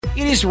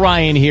It is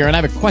Ryan here, and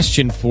I have a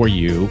question for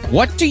you.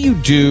 What do you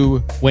do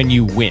when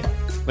you win?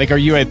 Like, are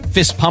you a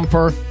fist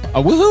pumper,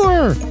 a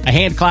woohooer, a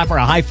hand clapper,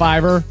 a high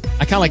fiver?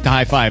 I kind of like the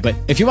high five, but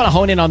if you want to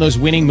hone in on those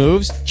winning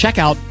moves, check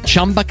out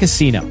Chumba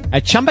Casino.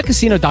 At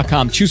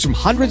ChumbaCasino.com, choose from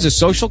hundreds of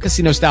social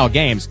casino-style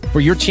games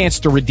for your chance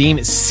to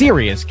redeem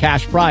serious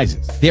cash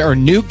prizes. There are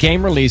new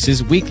game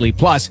releases weekly,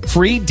 plus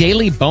free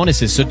daily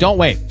bonuses. So don't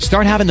wait.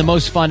 Start having the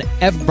most fun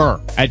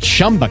ever at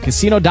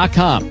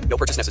ChumbaCasino.com. No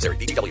purchase necessary.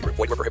 VGW. Void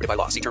where prohibited by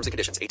law. See terms and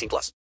conditions. 18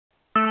 plus.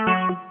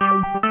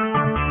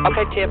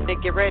 Okay, Tiffany,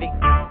 get ready.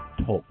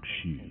 Talk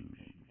shoes.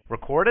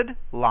 Recorded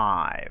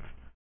live.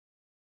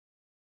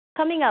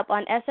 Coming up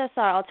on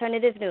SSR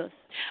Alternative News.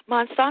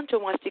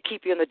 Monsanto wants to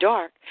keep you in the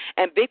dark,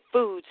 and Big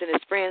Foods and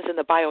his friends in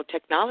the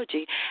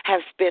biotechnology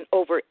have spent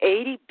over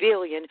 $80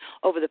 billion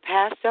over the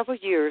past several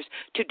years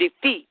to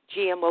defeat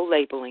GMO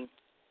labeling.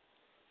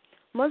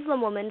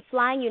 Muslim woman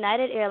flying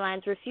United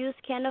Airlines refused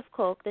can of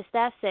Coke. The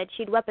staff said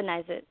she'd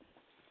weaponize it.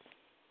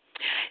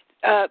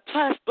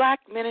 Plus, black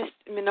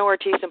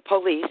minorities and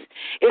police,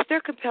 is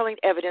there compelling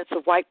evidence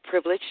of white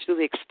privilege through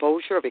the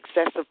exposure of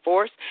excessive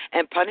force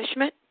and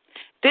punishment?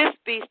 This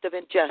beast of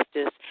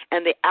injustice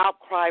and the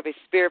outcry of a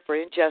spirit for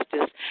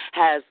injustice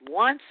has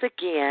once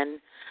again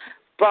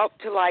brought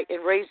to light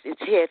and raised its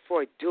head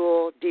for a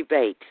dual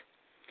debate.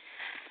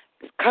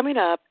 Coming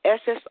up,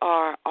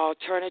 SSR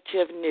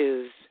Alternative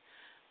News.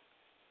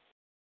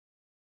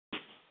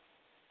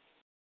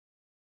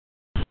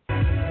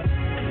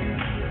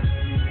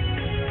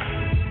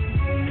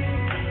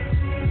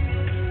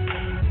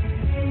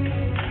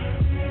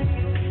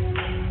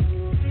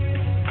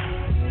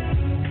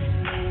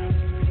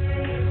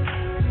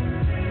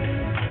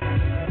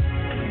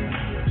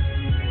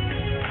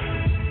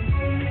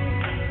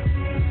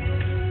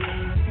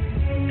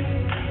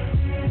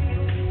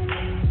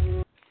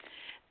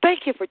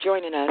 Thank you for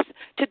joining us.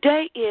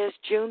 Today is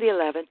June the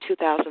 11th,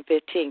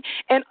 2015,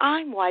 and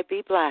I'm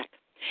YB Black.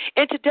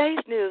 In today's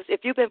news,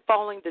 if you've been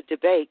following the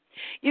debate,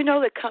 you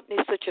know that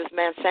companies such as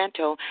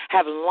Monsanto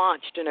have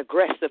launched an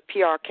aggressive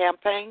PR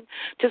campaign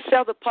to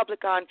sell the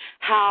public on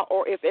how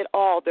or if at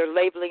all they're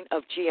labeling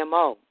of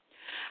GMO.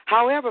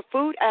 However,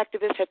 food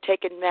activists have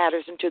taken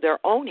matters into their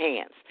own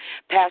hands,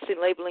 passing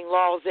labeling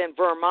laws in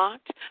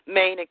Vermont,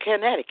 Maine, and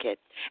Connecticut,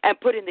 and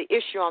putting the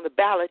issue on the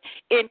ballot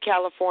in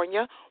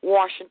California,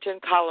 Washington,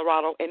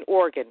 Colorado, and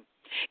Oregon.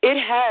 It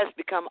has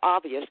become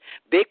obvious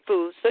big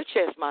foods such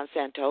as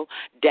Monsanto,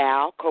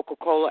 Dow,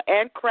 Coca-Cola,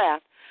 and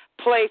Kraft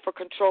play for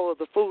control of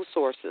the food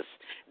sources.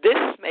 This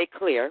is made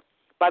clear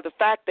by the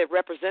fact that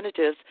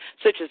representatives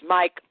such as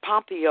Mike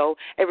Pompeo,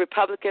 a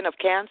Republican of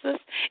Kansas,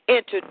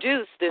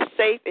 introduced this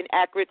Safe and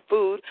Accurate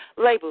Food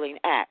Labeling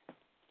Act.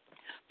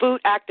 Food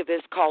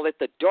activists call it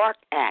the DARK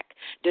Act,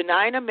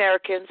 Denying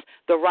Americans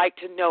the Right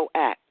to Know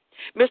Act.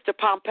 Mr.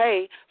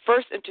 Pompeo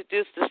first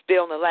introduced this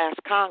bill in the last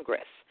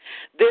Congress.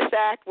 This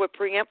act would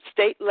preempt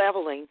state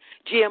leveling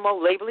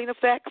GMO labeling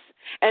effects,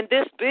 and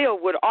this bill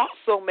would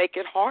also make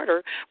it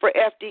harder for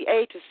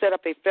FDA to set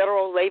up a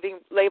federal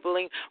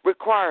labeling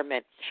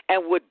requirement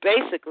and would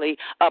basically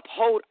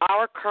uphold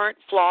our current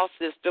flawed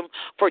system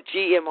for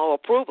GMO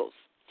approvals.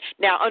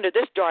 Now, under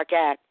this DARK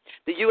Act,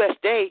 the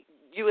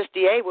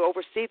USDA will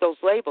oversee those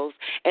labels,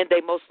 and they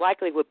most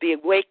likely would be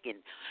awakened.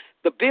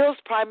 The bill's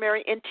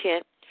primary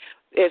intent,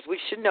 as we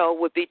should know,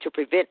 would be to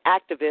prevent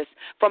activists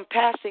from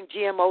passing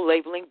GMO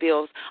labeling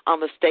bills on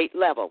the state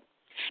level.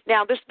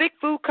 Now, these big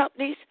food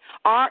companies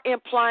are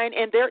implying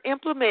and they're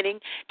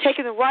implementing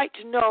taking the right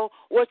to know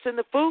what's in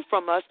the food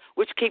from us,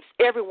 which keeps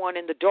everyone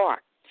in the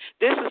dark.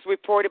 This is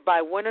reported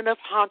by Winnonough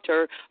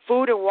Hunter,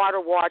 Food and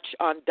Water Watch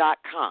on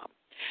 .com.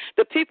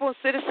 The people and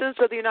citizens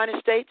of the United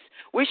States,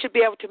 we should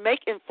be able to make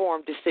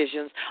informed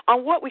decisions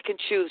on what we can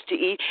choose to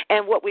eat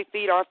and what we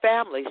feed our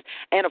families.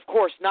 And, of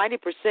course, 90%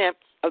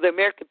 of the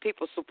American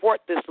people support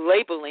this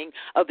labeling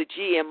of the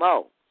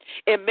GMO.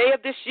 In May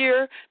of this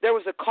year, there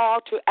was a call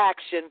to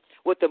action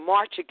with the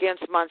March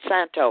Against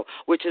Monsanto,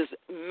 which is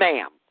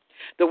MAM.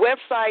 The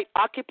website,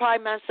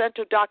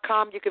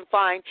 OccupyMonsanto.com, you can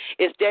find,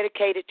 is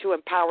dedicated to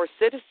empower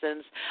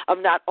citizens of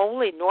not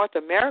only North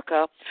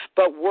America,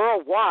 but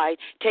worldwide,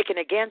 taking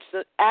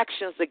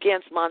actions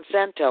against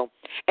Monsanto.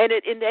 And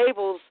it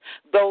enables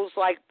those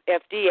like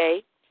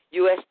FDA,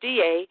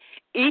 USDA,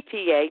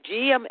 EPA,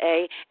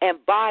 GMA,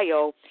 and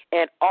Bio,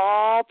 and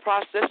all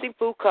processing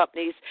food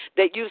companies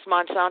that use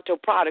Monsanto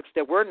products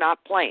that we're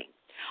not playing.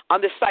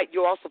 On this site,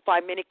 you'll also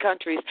find many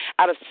countries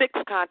out of 6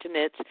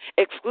 continents,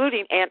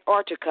 excluding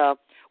Antarctica,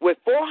 with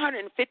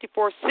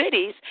 454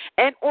 cities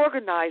and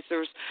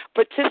organizers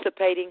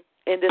participating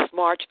in this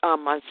march on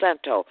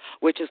Monsanto,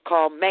 which is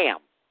called MAM.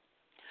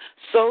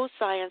 So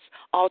Science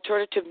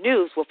Alternative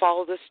News will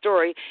follow this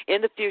story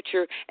in the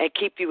future and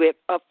keep you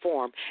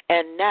informed.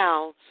 And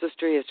now,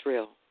 Sister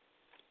Israel.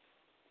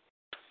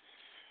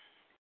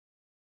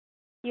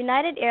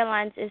 United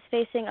Airlines is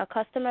facing a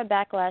customer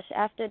backlash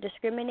after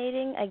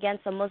discriminating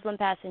against a Muslim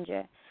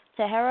passenger.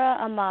 Tahera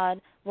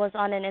Ahmad was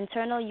on an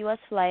internal U.S.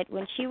 flight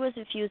when she was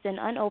refused an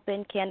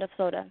unopened can of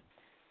soda.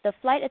 The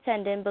flight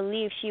attendant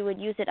believed she would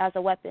use it as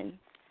a weapon.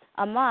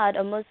 Ahmad,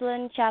 a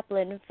Muslim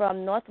chaplain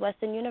from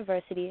Northwestern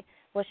University,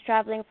 was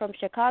traveling from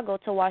Chicago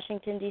to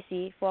Washington,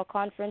 D.C. for a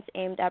conference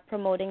aimed at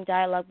promoting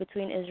dialogue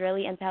between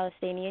Israeli and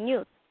Palestinian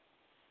youth.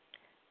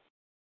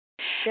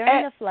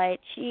 During the flight,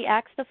 she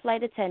asked the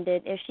flight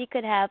attendant if she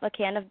could have a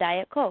can of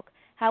Diet Coke.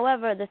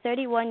 However, the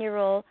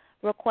 31-year-old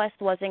request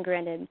wasn't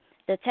granted.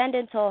 The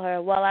attendant told her,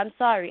 "Well, I'm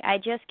sorry, I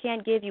just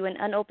can't give you an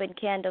unopened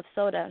can of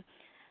soda,"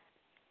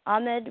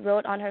 Ahmed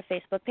wrote on her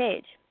Facebook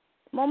page.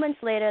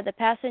 Moments later, the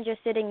passenger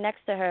sitting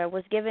next to her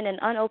was given an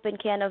unopened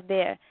can of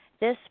beer.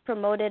 This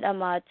prompted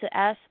Ahmad to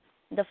ask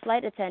the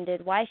flight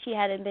attendant why she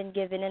hadn't been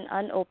given an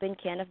unopened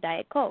can of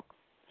Diet Coke.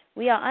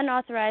 "We are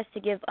unauthorized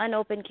to give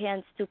unopened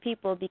cans to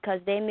people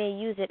because they may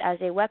use it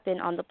as a weapon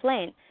on the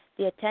plane,"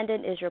 the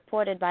attendant is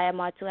reported by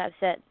Ahmad to have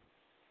said.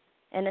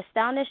 An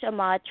astonished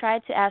Ahmad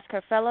tried to ask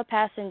her fellow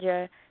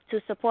passenger to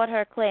support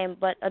her claim,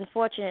 but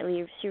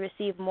unfortunately she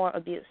received more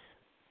abuse.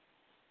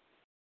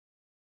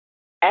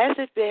 As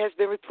it has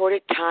been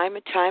reported time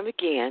and time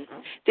again,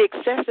 the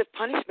excessive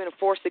punishment of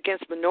force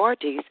against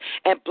minorities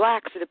and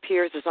blacks, it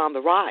appears, is on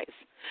the rise.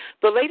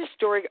 The latest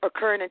story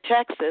occurring in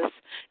Texas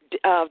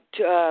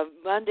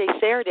Monday,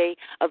 Saturday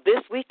of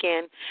this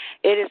weekend,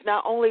 it is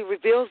not only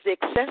reveals the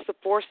excessive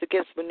force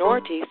against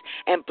minorities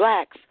and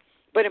blacks,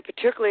 but in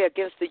particular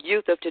against the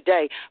youth of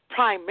today,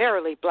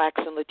 primarily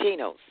blacks and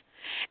Latinos.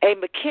 A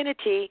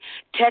McKinney,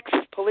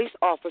 Texas police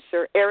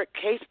officer, Eric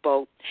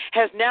Casebolt,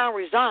 has now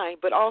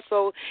resigned, but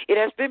also it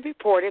has been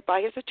reported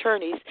by his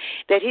attorneys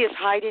that he is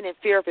hiding in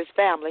fear of his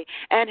family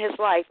and his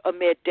life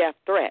amid death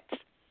threats.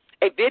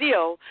 A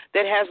video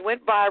that has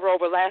went viral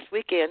over last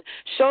weekend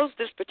shows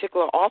this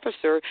particular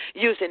officer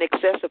using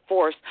excessive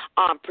force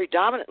on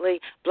predominantly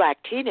black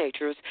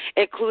teenagers,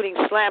 including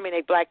slamming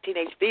a black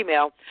teenage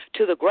female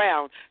to the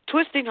ground,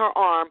 twisting her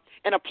arm,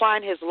 and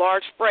applying his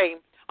large frame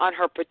on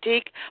her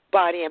petite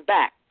body and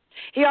back.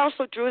 He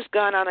also drew his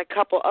gun on a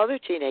couple other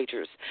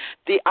teenagers.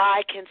 The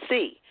eye can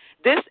see.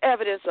 This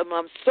evidence,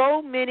 among so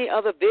many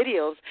other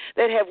videos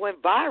that have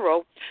went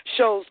viral,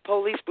 shows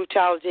police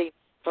brutality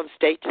from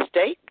state to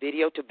state,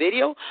 video to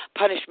video,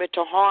 punishment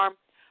to harm,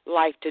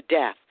 life to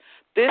death.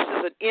 This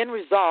is an end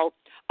result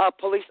of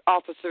police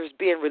officers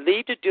being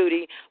relieved of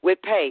duty with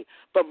pay,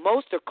 but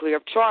most are clear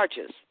of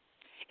charges.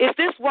 Is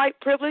this white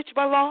privilege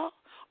by law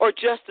or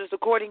justice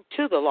according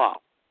to the law?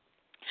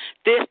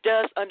 This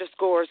does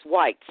underscores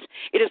whites.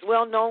 It is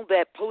well known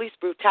that police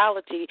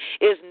brutality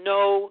is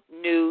no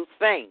new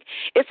thing.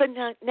 It's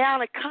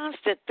now a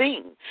constant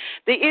thing.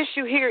 The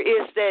issue here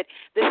is that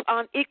this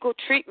unequal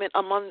treatment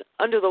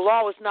under the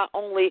law is not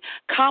only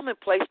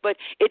commonplace, but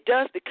it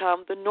does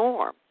become the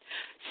norm.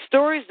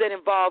 Stories that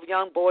involve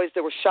young boys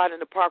that were shot in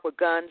the park with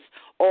guns,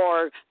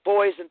 or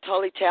boys in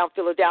Tullytown,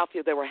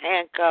 Philadelphia, that were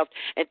handcuffed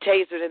and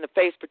tasered in the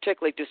face,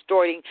 particularly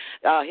distorting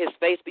his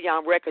face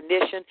beyond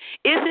recognition.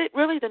 Is it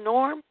really the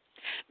norm?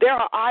 There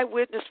are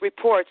eyewitness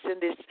reports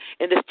in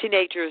this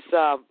teenager's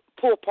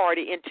pool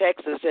party in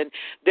Texas, and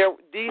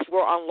these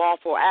were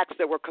unlawful acts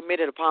that were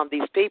committed upon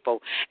these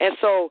people. And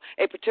so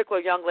a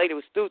particular young lady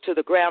was threw to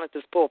the ground at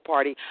this pool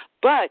party.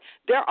 But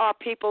there are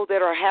people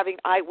that are having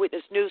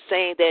eyewitness news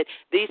saying that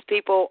these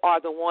people are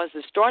the ones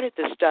that started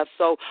this stuff.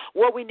 So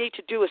what we need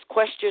to do is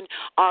question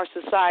our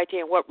society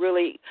and what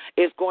really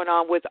is going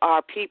on with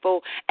our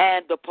people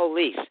and the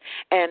police.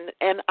 And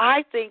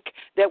I think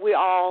that we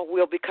all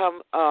will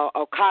become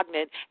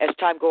cognate as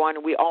time goes on,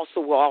 and we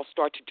also will all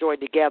start to join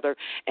together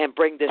and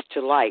bring this to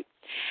light.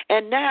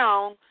 And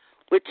now,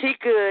 with T.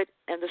 Good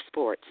and the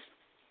sports.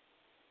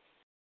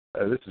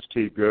 This is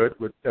T. Good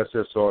with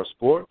SSR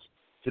Sports.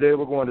 Today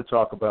we're going to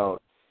talk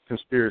about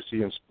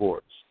conspiracy in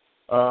sports.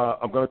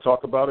 I'm going to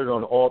talk about it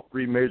on all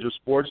three major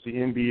sports, the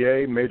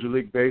NBA, Major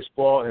League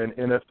Baseball, and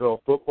NFL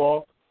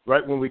football,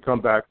 right when we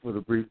come back with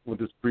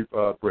this brief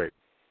break.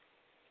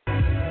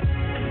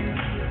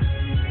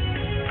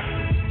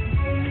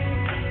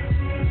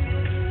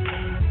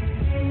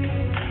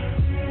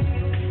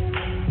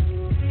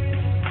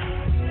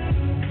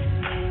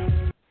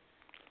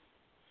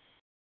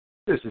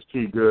 This is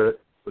T. Good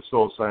with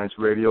Soul Science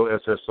Radio,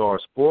 SSR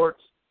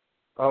Sports.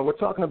 We're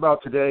talking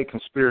about today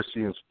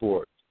conspiracy in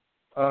sports.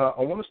 I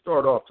want to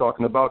start off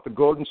talking about the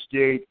Golden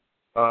State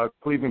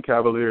Cleveland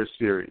Cavaliers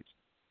series.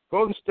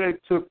 Golden State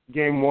took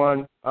game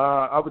one,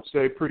 I would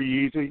say pretty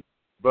easy,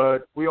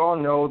 but we all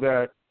know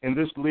that in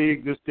this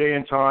league, this day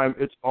and time,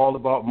 it's all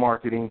about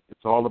marketing,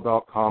 it's all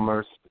about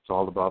commerce, it's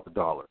all about the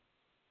dollar.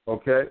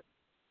 Okay?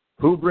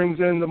 Who brings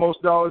in the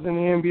most dollars in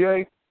the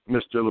NBA?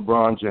 Mr.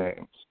 LeBron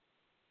James.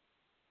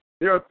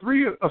 There are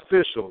three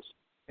officials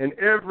in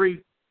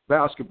every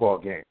basketball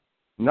game.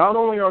 Not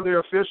only are there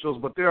officials,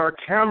 but there are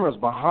cameras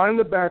behind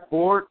the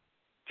backboard,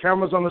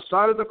 cameras on the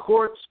side of the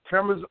courts,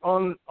 cameras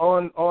on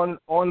the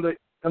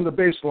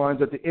baselines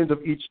at the end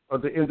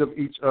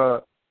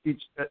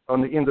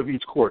of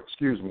each court.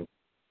 Excuse me.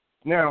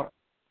 Now,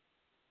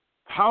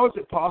 how is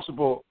it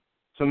possible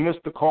to miss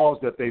the calls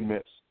that they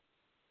miss?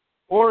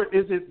 Or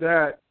is it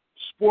that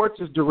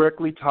sports is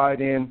directly tied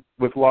in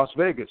with Las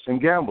Vegas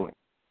and gambling?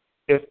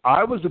 If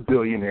I was a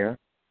billionaire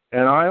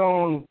and I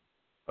own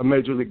a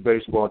Major League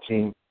Baseball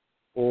team,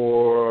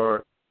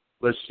 or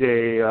let's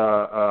say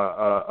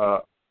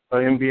an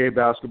NBA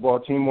basketball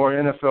team or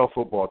an NFL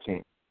football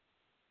team.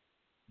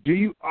 Do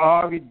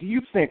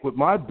you think with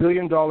my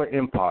billion-dollar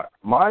empire,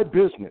 my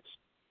business,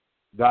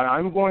 that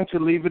I'm going to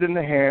leave it in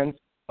the hands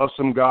of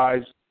some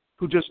guys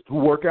who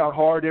work out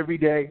hard every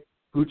day,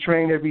 who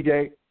train every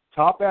day,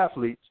 top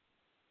athletes?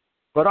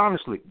 But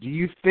honestly, do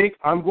you think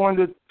I'm going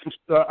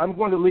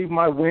to leave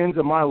my wins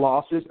and my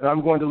losses, and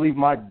I'm going to leave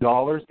my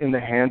dollars in the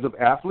hands of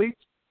athletes?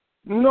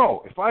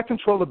 No. If I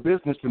control a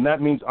business, then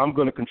that means I'm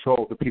going to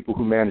control the people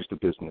who manage the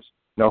business.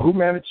 Now, who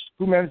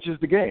manages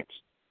the games?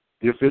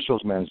 The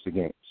officials manage the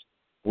games.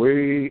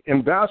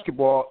 In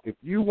basketball, if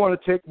you want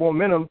to take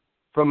momentum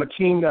from a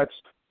team that's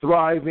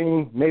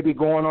thriving, maybe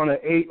going on an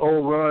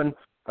 8-0 run,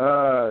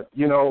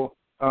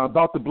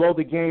 about to blow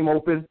the game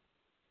open,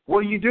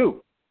 what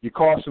do? You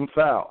call some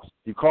fouls.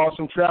 You call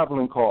some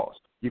traveling calls.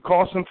 You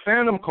call some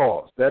phantom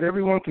calls that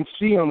everyone can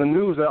see on the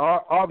news that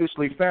are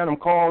obviously phantom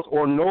calls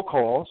or no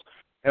calls.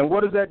 And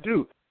what does that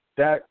do?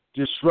 That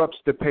disrupts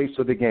the pace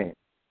of the game,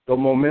 the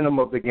momentum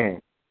of the game.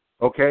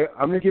 Okay?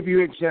 I'm going to give you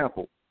an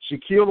example.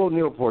 Shaquille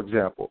O'Neal, for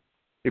example.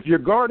 If you're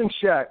guarding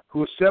Shaq,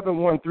 who is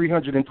 7'1",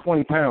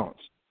 320 pounds,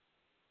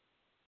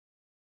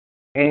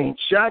 and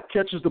Shaq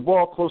catches the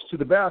ball close to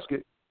the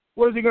basket,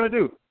 what is he going to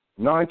do?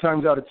 9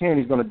 times out of 10,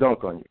 he's going to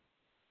dunk on you.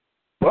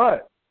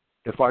 But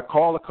if I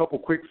call a couple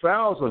quick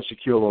fouls on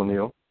Shaquille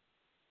O'Neal,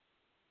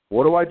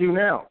 what do I do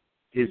now?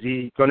 Is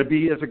he going to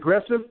be as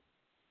aggressive,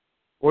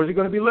 or is he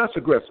going to be less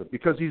aggressive?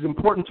 Because he's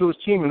important to his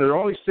team, and there are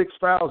only 6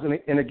 fouls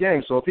in a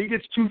game. So if he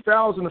gets 2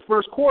 fouls in the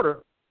first quarter,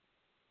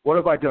 what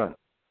have I done?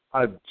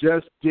 I've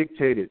just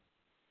dictated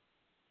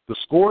the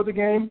score of the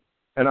game,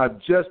 and I've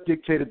just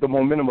dictated the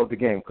momentum of the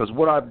game. Because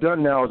what I've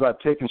done now is I've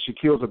taken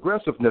Shaquille's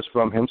aggressiveness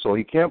from him, so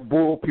he can't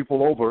bull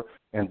people over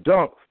and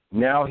dunk.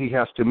 Now he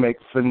has to make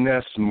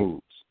finesse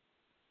moves.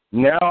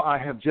 Now I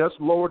have just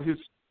lowered his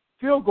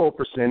field goal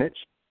percentage,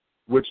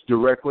 which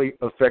directly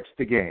affects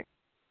the game.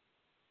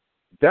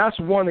 That's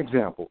one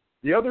example.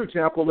 The other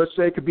example, let's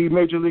say, could be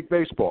Major League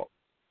Baseball.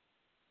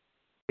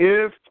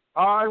 If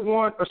I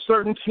want a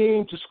certain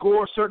team to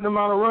score a certain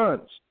amount of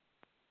runs,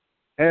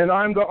 and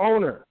I'm the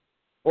owner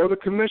or the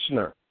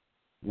commissioner,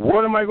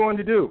 what am I going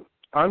to do?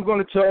 I'm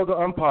going to tell the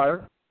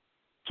umpire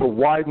to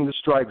widen the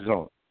strike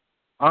zone.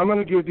 I'm going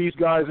to give these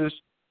guys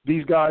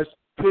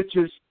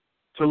pitches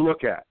to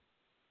look at.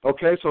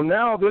 Okay, so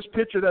now this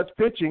pitcher that's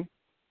pitching,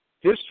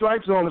 his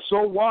strike zone is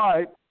so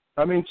wide,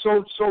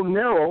 so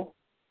narrow,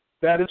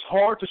 that it's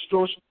hard to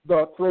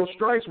throw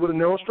strikes with a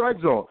narrow strike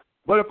zone.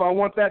 But if I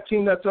want that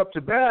team that's up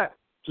to bat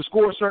to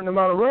score a certain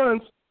amount of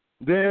runs,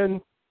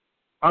 then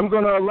I'm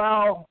going to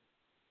allow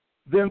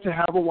them to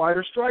have a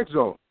wider strike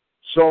zone.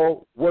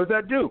 So what does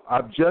that do?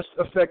 I've just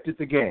affected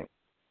the game.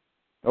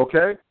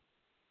 Okay?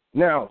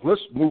 Now,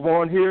 let's move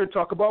on here and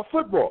talk about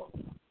football.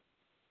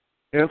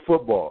 In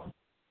football,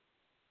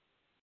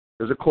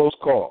 there's a close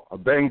call, a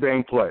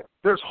bang-bang play.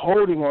 There's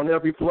holding on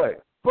every play.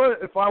 But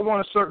if I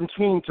want a certain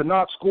team to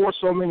not score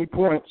so many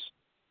points,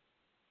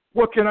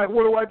 what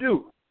do I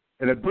do?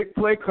 And a big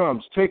play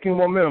comes, taking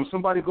momentum.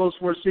 Somebody goes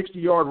for a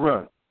 60-yard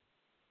run.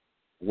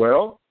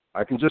 Well,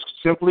 I can just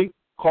simply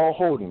call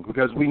holding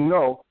because we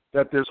know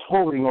that there's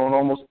holding on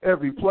almost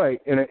every play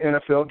in an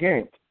NFL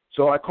game.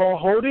 So I call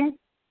holding.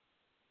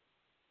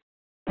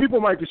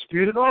 People might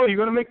dispute it. Oh, you're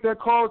going to make that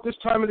call at this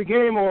time of the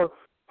game, or,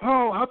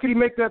 oh, how could he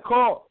make that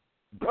call?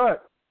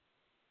 But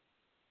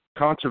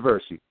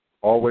controversy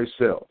always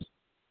sells.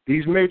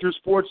 These major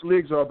sports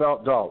leagues are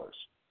about dollars.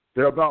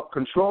 They're about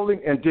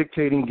controlling and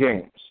dictating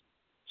games.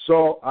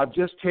 So I've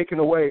just taken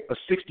away a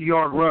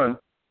 60-yard run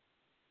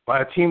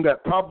by a team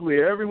that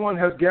probably everyone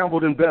has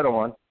gambled and bet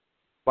on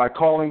by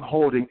calling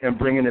holding and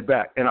bringing it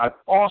back. And I've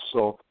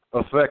also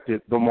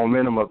affected the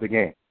momentum of the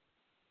game.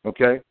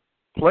 Okay?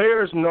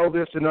 Players know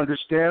this and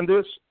understand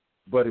this,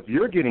 but if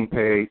you're getting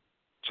paid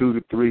 $2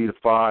 to $3 to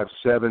 $5,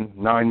 $7,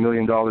 $9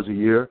 million a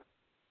year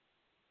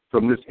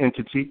from this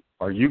entity,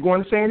 are you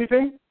going to say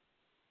anything?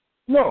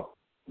 No.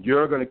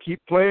 You're going to keep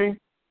playing,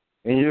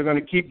 and you're going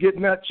to keep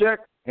getting that check,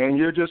 and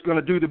you're just going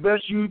to do the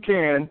best you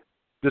can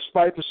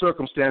despite the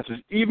circumstances,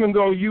 even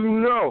though you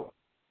know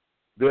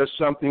there's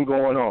something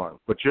going on.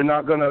 But you're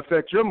not going to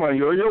affect your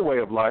money or your way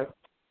of life.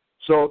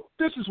 So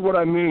this is what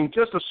I mean,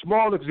 just a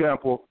small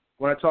example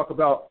when I talk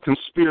about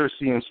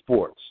conspiracy in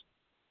sports.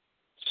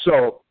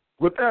 So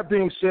with that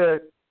being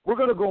said, we're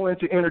going to go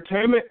into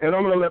entertainment, and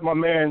I'm going to let my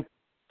man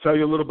tell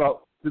you a little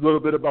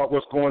bit about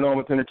what's going on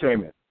with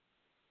entertainment.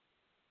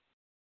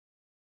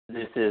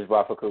 This is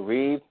Rafa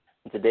Kareem.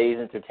 In today's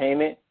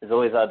entertainment,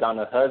 Zoe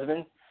Saldana's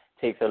husband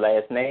takes her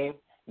last name.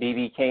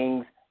 B.B.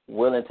 King's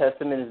will and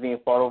testament is being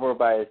fought over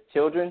by his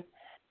children.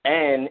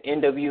 And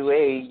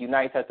NWA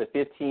unites after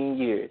 15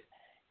 years.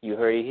 You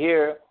heard it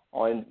here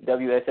on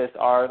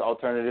WSSR's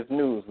Alternative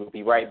News. We'll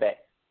be right back.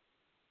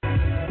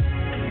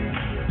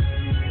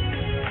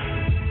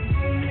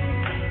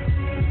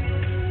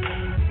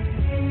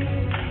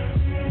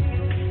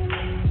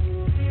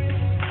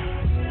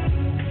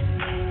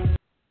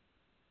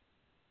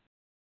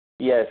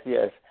 Yes.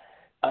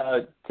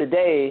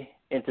 Today,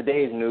 in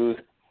today's news,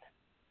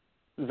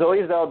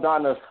 Zoe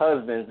Saldana's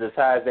husband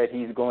decides that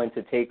he's going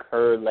to take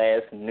her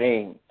last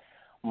name.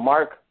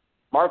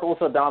 Marco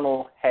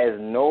Saldana has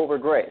no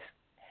regrets.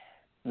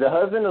 The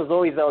husband of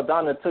Zoe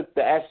Saldana took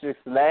the actress's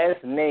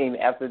last name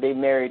after they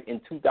married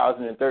in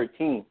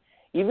 2013,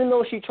 even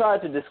though she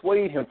tried to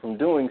dissuade him from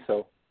doing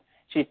so.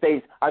 She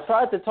states, "I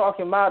tried to talk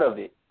him out of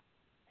it.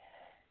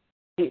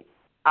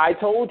 I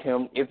told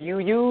him, if you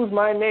use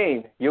my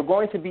name, you're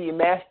going to be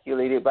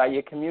emasculated by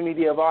your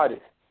community of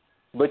artists,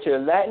 but your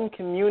Latin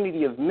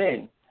community of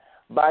men,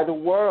 by the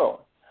world.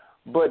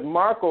 But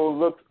Marco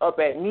looks up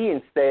at me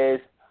and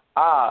says,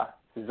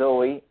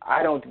 Zoe,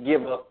 I don't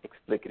give up,"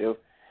 explicative.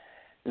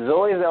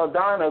 Zoe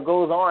Saldana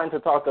goes on to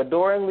talk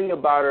adoringly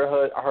about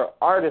her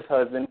artist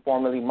husband,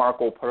 formerly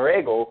Marco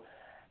Perego,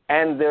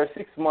 and their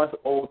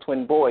 6-month-old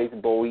twin boys,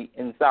 Bowie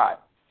and Sai.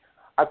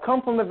 "I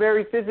come from a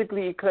very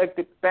physically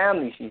eclectic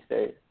family," she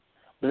says.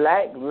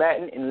 "Black,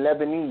 Latin, and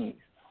Lebanese.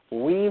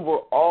 We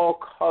were all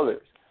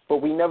colors,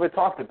 but we never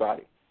talked about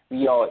it.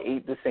 We all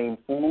ate the same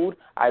food.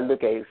 I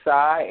look at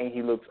Sai, and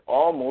he looks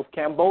almost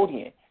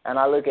Cambodian. And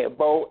I look at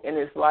Bo, and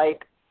it's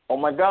like, oh,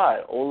 my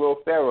God, old little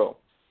Pharaoh."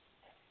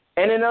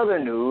 And in other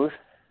news,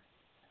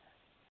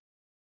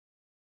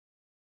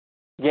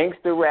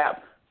 gangster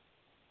rap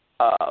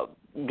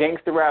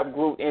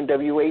group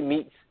NWA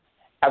meets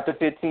after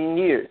 15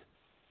 years.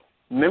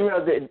 Members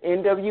of the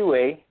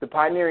NWA, the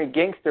pioneering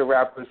gangster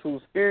rappers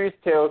whose furious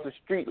tales of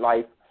street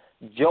life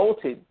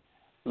jolted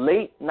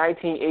late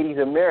 1980s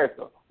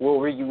America, will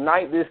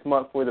reunite this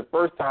month for the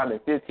first time in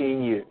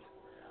 15 years.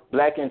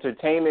 Black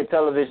Entertainment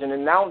Television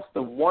announced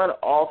the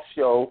one-off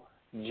show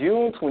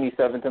June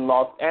 27th in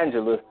Los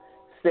Angeles,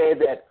 said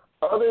that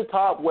other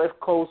top West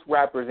Coast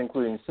rappers,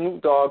 including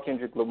Snoop Dogg,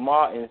 Kendrick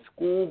Lamar, and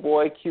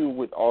Schoolboy Q,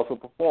 would also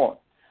perform.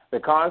 The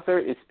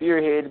concert is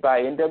spearheaded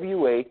by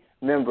NWA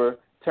member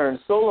turned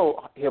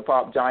solo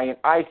hip-hop giant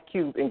Ice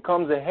Cube and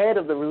comes ahead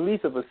of the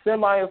release of a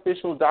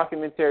semi-official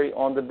documentary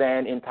on the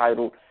band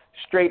entitled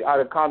Straight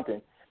Outta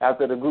Compton,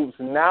 after the group's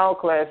now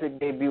classic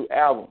debut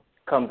album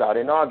comes out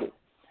in August.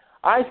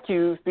 Ice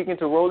Cube, speaking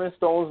to Rolling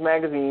Stones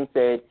magazine,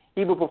 said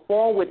he will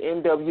perform with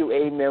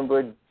NWA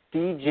member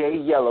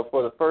DJ Yella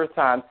for the first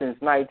time since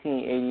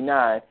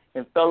 1989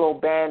 and fellow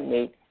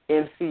bandmate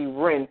MC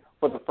Ren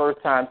for the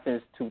first time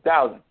since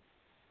 2000.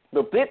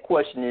 The big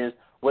question is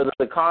whether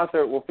the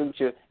concert will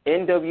feature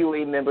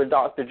NWA member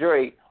Dr.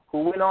 Dre,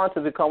 who went on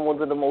to become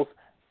one of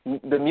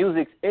the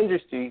music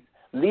industry's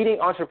leading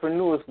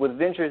entrepreneurs with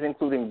ventures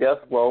including Death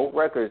Row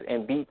Records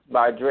and Beats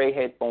by Dre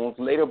headphones,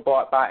 later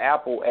bought by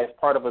Apple as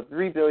part of a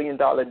 $3 billion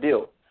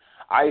deal.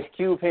 Ice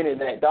Cube hinted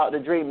that Dr.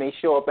 Dre may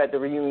show up at the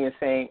reunion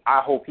saying,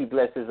 "I hope he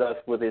blesses us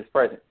with his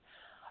presence."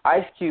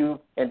 Ice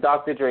Cube and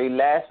Dr. Dre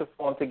last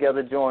performed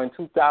together during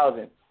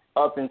 2000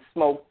 Up in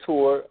Smoke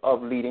tour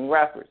of leading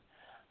rappers.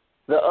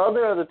 The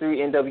other of the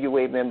three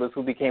NWA members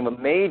who became a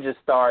major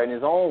star in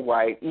his own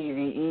right,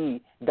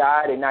 Eazy-E,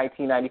 died in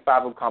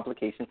 1995 of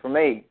complications from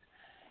AIDS.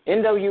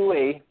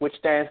 NWA, which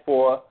stands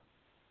for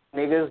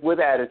Niggas with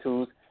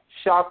Attitudes,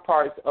 shocked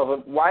parts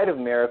of white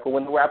America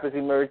when the rappers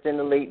emerged in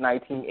the late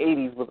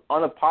 1980s with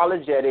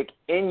unapologetic,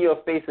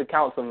 in-your-face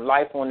accounts of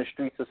life on the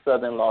streets of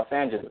southern Los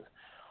Angeles.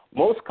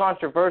 Most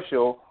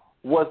controversial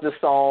was the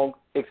song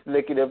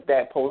Explicative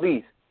That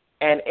Police,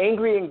 an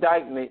angry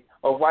indictment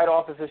of white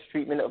officers'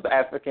 treatment of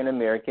African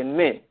American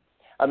men.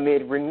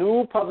 Amid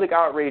renewed public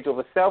outrage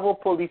over several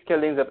police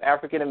killings of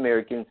African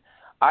Americans,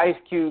 Ice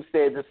Cube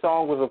said the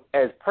song was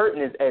as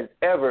pertinent as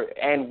ever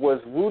and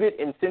was rooted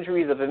in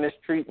centuries of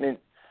mistreatment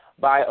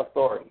by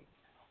authority.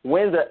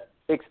 When the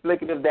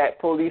Explicative That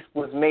Police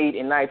was made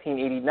in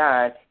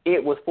 1989,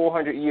 it was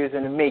 400 years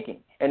in the making,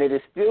 and it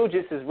is still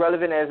just as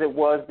relevant as it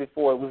was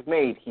before it was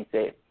made, he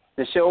said.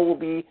 The show will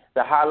be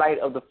the highlight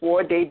of the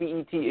 4-day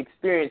BET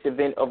Experience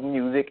event of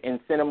music and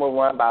cinema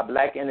run by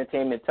Black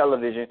Entertainment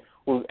Television,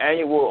 whose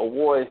annual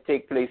awards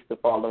take place the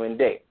following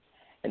day.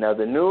 In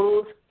other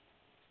news,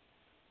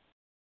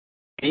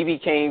 B.B.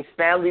 King's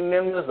family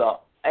members are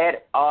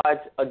at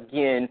odds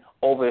again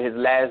over his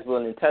last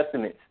will and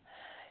testaments.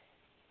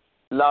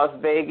 Las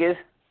Vegas,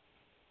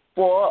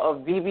 4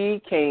 of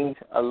B.B. King's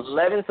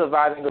 11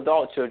 surviving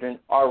adult children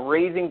are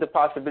raising the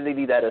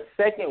possibility that a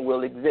second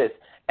will exist,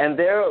 and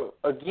they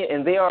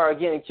are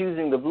again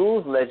accusing the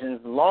blues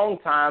legend's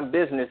longtime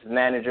business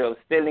manager of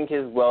stealing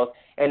his wealth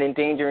and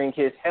endangering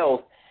his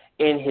health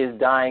in his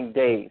dying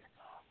days.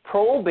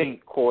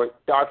 Probate court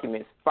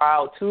documents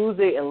filed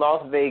Tuesday in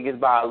Las Vegas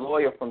by a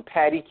lawyer from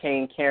Patty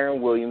Kane,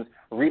 Karen Williams,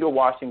 Rita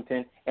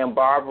Washington, and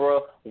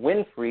Barbara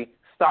Winfrey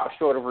stop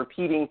short of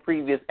repeating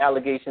previous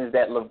allegations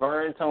that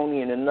Laverne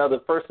Toney and another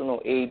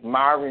personal aide,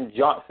 Myron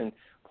Johnson,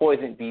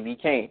 poisoned B.B.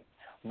 King.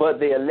 But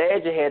they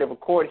allege ahead of a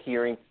court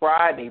hearing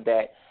Friday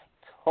that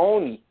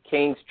Tony,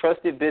 King's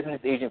trusted business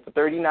agent for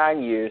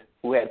 39 years,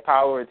 who had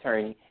power of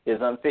attorney, is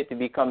unfit to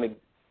become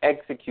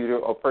executor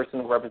or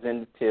personal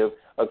representative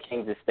of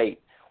King's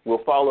estate.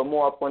 We'll follow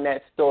more up on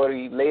that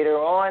story later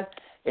on.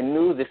 In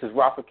news, this is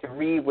Rafa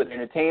Karib with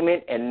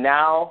entertainment, and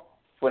now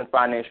for the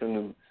financial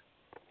news.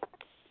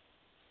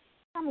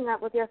 Coming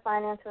up with your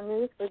financial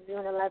news for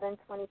June 11,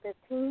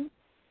 2015,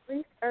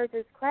 Greece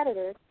urges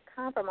creditors to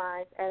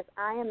compromise as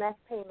IMF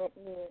payment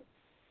nears.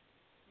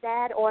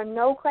 Bad or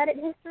no credit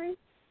history?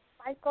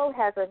 FICO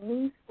has a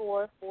new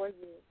score for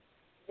you.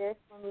 This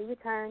when we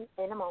return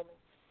in a moment.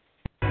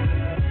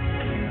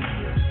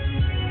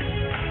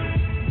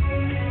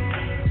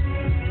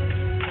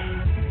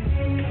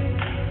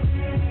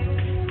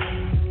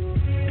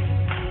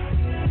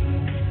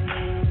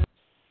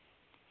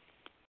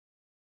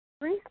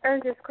 Greece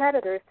urges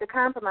creditors to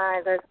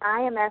compromise as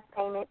IMF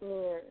payment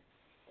nears.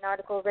 An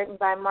article written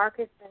by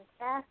Marcus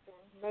Benfaston,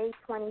 May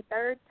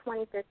 23,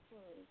 2015.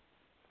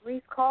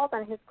 Greece called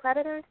on his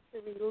creditors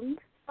to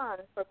release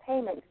funds for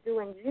payments due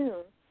in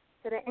June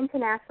to the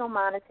International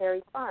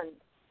Monetary Fund.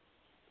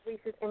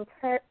 Greece's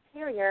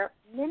Interior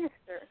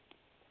Minister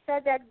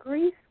said that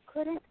Greece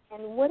couldn't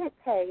and wouldn't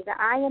pay the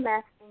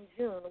IMF in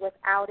June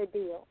without a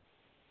deal.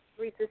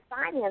 Greece's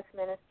Finance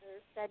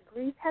Minister said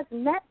Greece has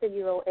met the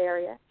euro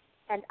area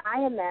and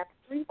IMF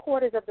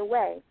 3/4 of the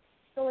way,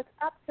 so it's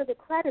up to the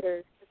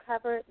creditors to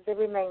cover the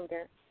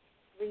remainder.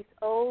 Greece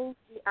owes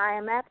the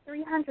IMF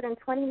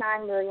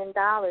 $329 million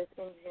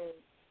in June.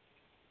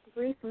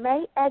 Greece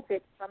may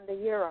exit from the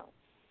euro.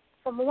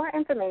 For more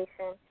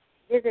information,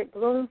 visit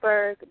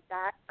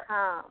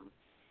Bloomberg.com.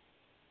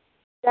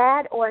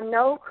 Bad or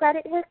no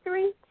credit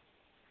history?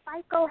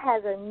 FICO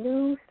has a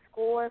new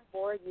score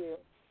for you.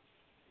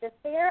 The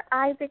Fair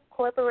Isaac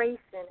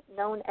Corporation,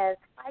 known as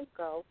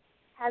FICO,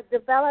 has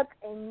developed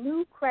a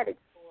new credit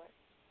score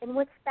in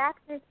which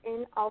factors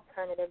in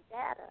alternative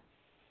data.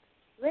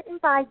 Written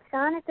by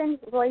Jonathan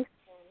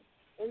Royston,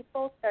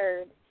 April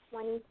 3,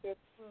 2015.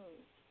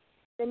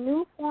 The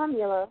new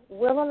formula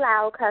will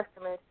allow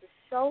customers to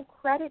show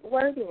credit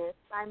worthiness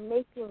by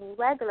making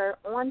regular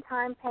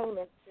on-time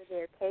payments to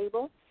their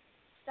cable,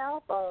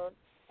 cell phone,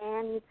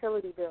 and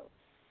utility bills.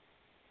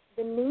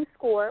 The new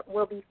score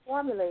will be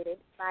formulated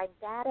by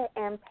data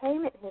and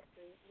payment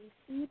history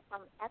received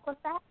from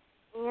Equifax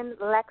and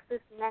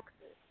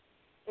LexisNexis,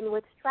 in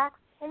which tracks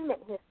payment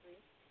history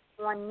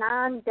on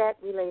non-debt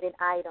related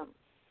items.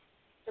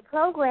 The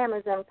program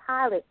is in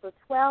pilot for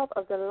 12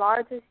 of the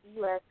largest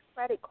U.S.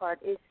 credit card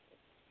issuers.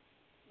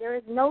 There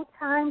is no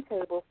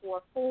timetable for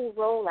a full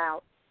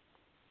rollout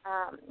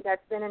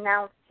that's been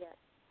announced yet.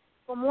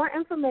 For more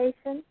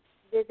information,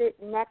 visit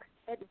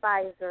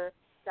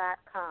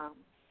nextadvisor.com.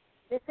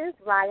 This is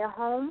Raya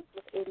Holmes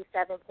with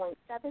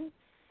 87.7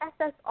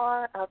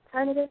 SSR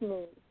Alternative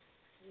News.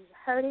 You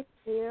heard it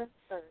here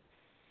first.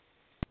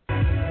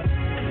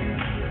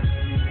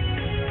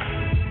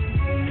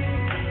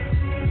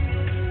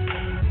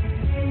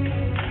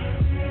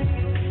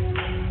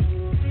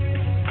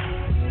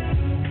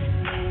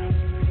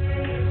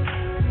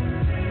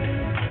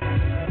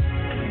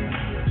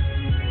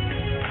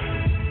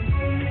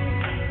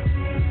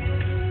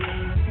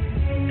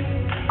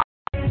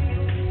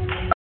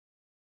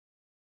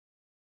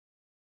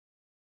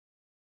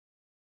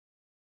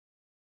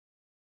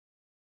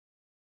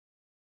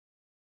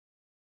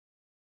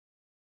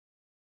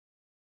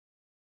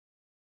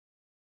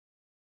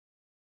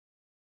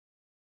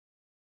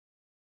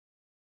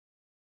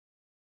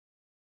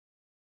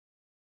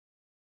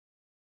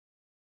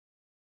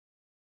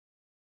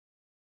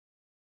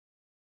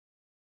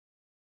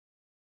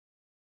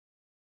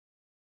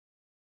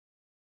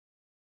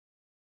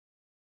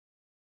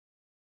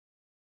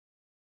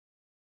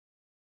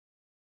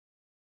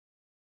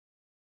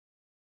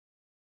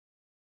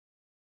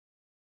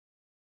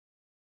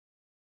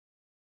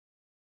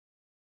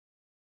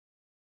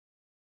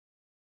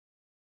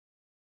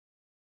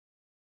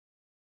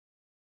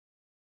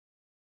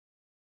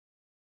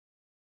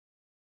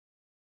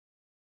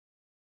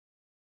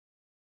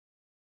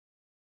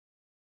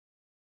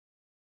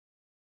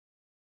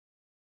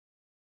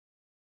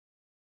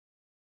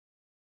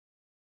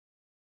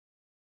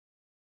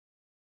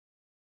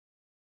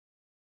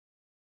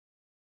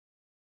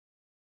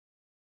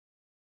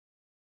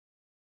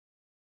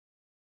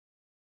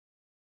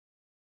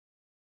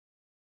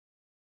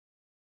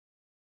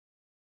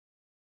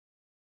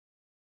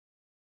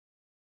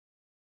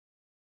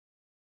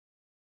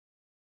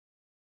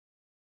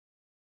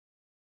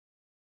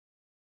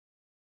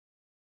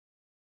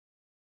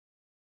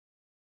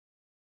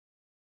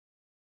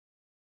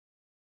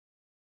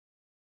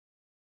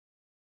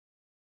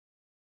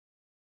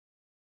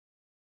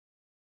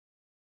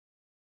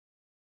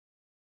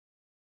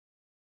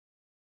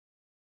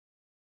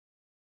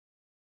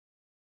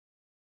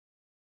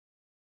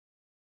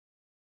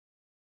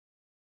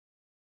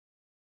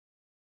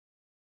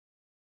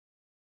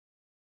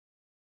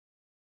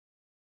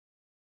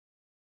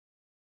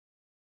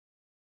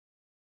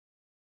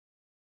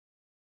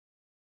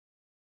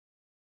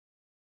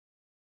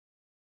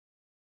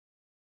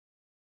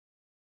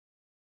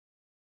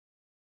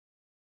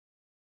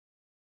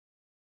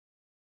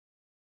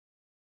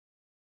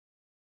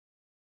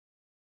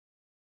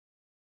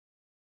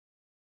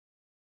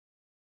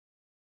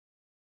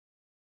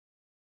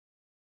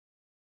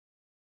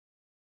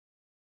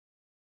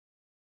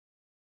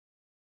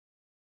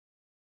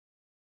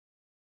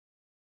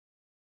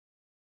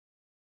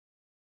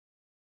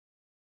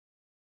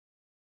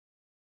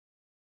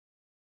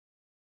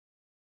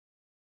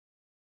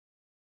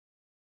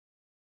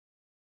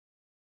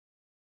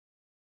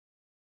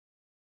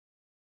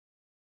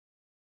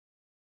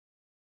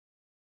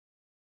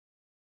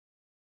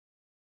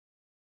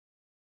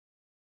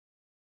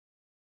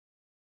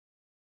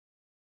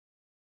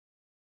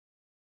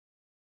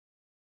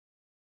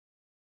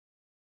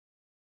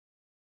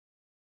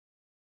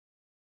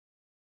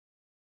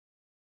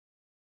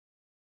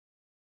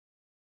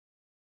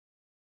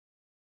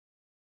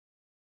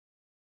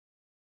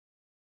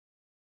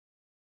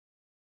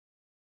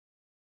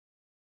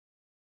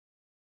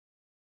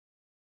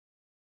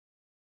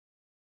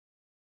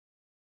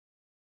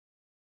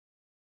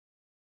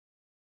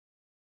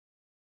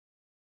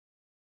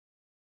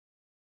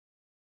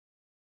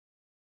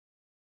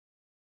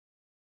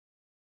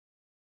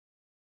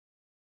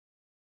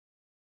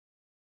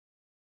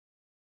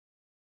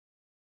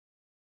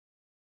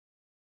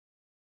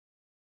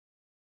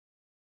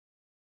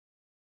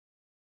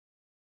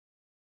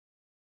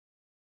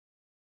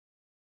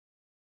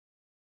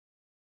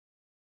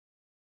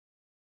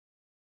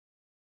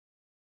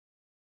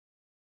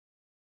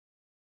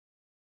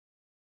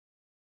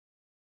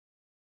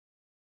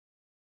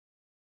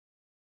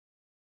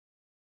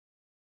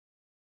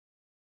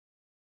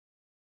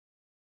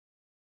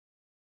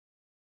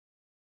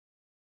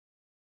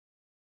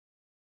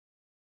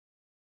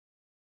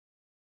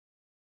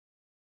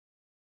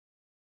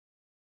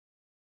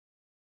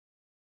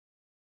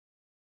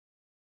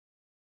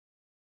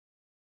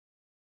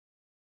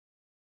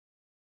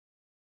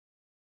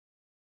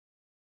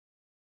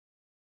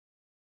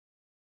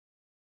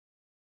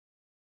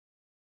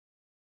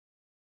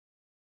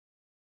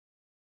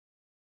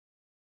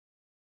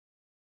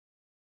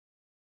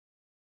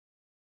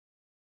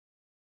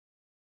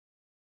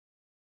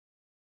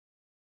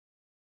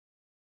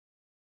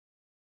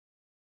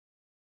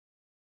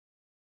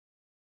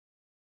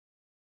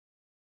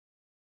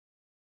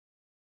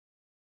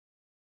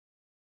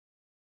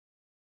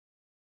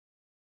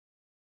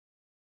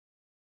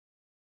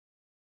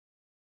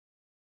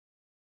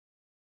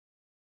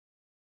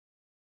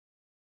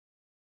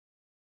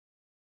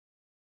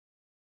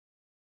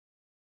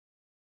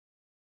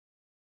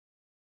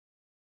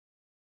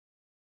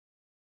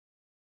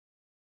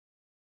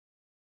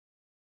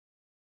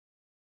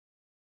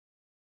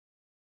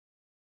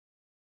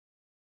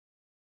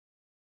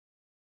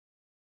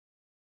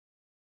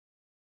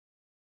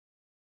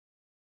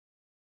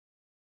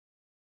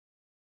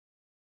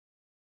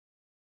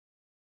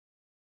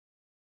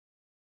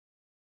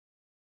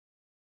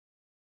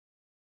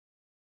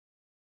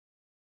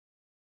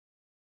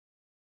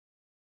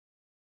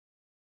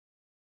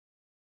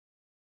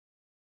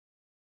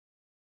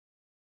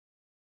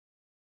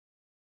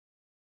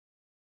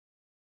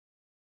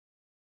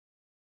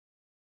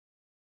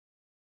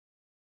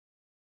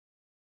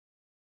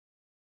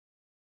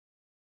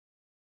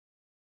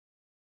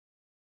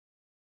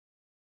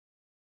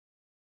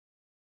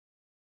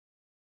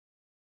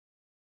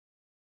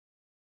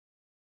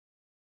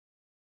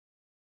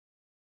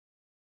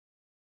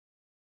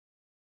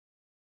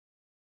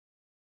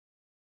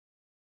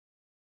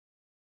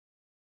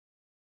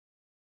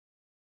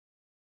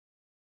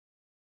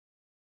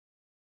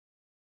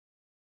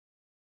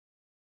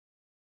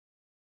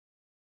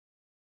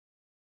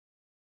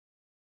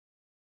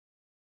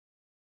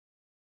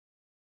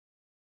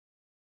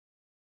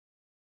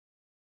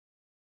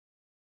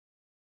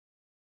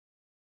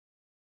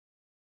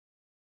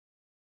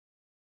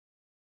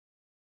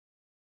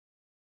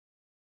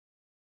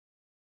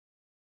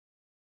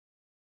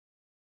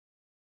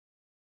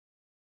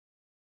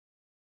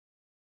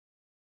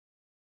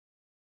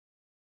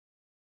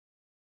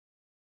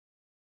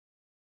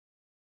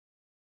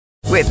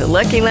 With the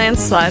Lucky Land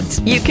Slots,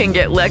 you can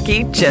get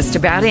lucky just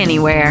about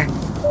anywhere.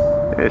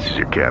 This is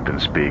your captain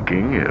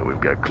speaking.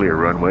 We've got clear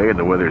runway and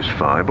the weather's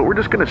fine, but we're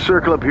just going to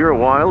circle up here a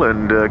while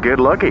and get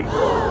lucky.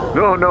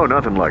 No,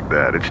 nothing like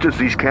that. It's just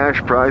these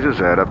cash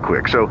prizes add up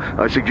quick. So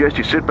I suggest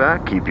you sit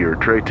back, keep your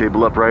tray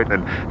table upright,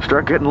 and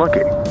start getting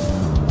lucky.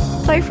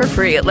 Play for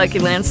free at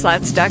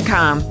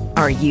LuckyLandSlots.com.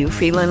 Are you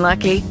feeling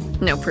lucky?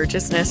 No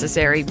purchase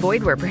necessary.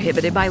 Void where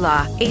prohibited by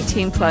law.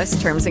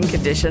 18+ terms and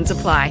conditions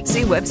apply.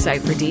 See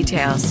website for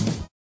details.